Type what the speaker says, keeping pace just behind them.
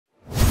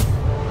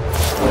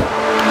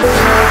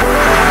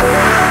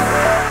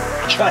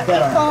try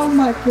that on. Oh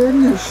my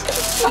goodness.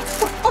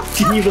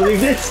 Can you believe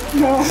this?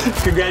 No.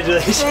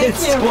 Congratulations. Thank you.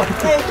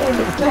 Thank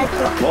you. Thank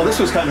you. Well, this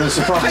was kind of a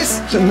surprise.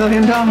 It's $1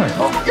 million. Oh,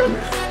 my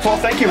goodness. Well,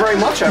 thank you very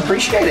much. I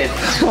appreciate it.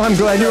 Well, I'm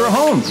glad you were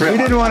home. We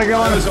didn't want to go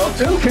on. I was home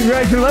too.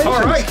 Congratulations.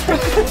 All right.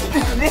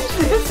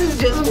 This is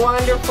just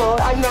wonderful.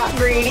 I'm not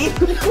greedy.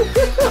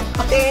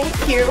 Thank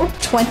you.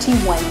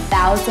 $21,000.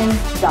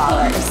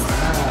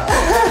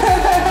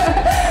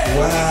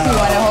 Wow. You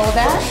want to hold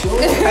that?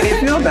 How do you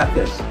feel about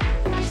this?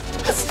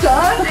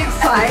 Stunned,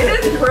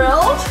 excited,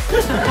 thrilled.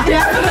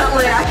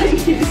 Definitely, I can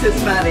use this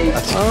money.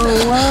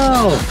 Oh,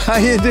 wow. How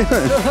you doing?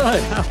 Good.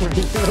 How are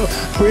you?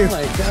 Were, Oh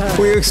my God.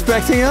 were you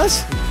expecting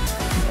us?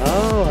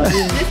 Oh, I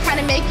didn't. This kind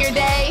of make your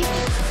day?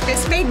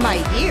 This made my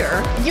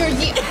year. Your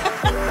year.